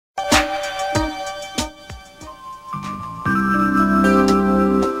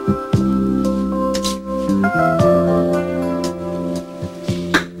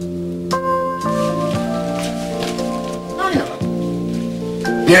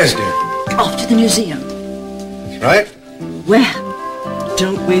Yes, dear. Off to the museum. That's right. Well,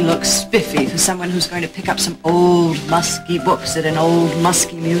 don't we look spiffy for someone who's going to pick up some old, musky books at an old,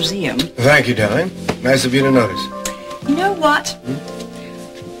 musky museum? Thank you, darling. Nice of you to notice. You know what?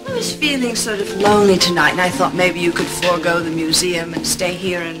 I was feeling sort of lonely tonight, and I thought maybe you could forego the museum and stay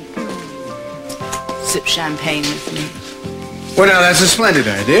here and sip champagne with me. Well, now, that's a splendid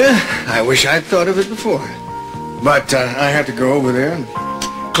idea. I wish I'd thought of it before. But I have to go over there and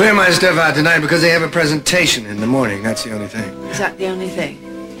clear my stuff out tonight because they have a presentation in the morning. That's the only thing. Is that the only thing?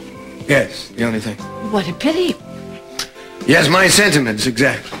 Yes, the only thing. What a pity. Yes, my sentiments,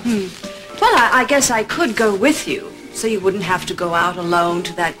 exactly. Well, I guess I could go with you, so you wouldn't have to go out alone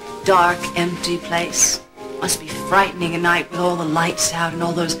to that dark, empty place. Must be frightening at night with all the lights out and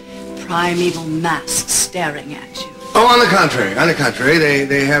all those primeval masks staring at you. Oh, on the contrary,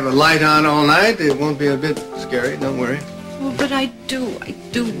 they have a light on all night. It won't be a bit scary, don't worry. Oh, but I do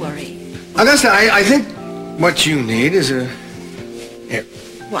worry. Augusta, I think what you need is a... Here.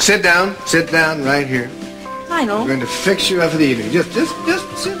 What? Sit down right here. Lionel. I'm going to fix you up for the evening. Just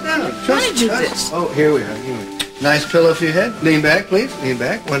sit down. Why did you do this? Oh, here we are. Nice pillow for your head. Lean back, please. Lean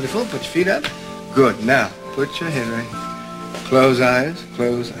back. Wonderful. Put your feet up. Good. Now, put your head right here. Close eyes.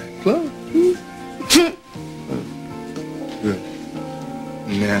 Close eyes. Close. Good.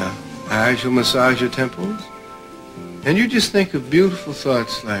 Now, I shall massage your temples. And you just think of beautiful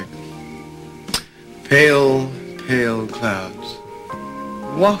thoughts like pale, pale clouds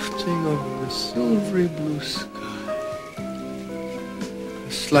wafting over the silvery blue sky.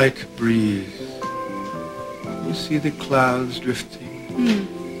 A slight breeze. You see the clouds drifting,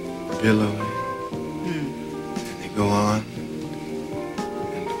 billowing. And they go on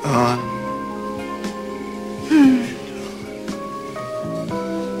and on.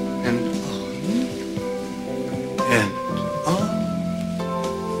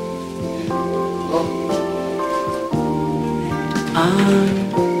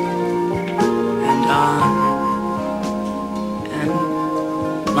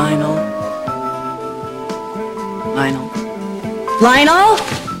 Lionel?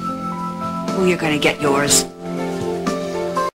 Oh, you're going to get yours.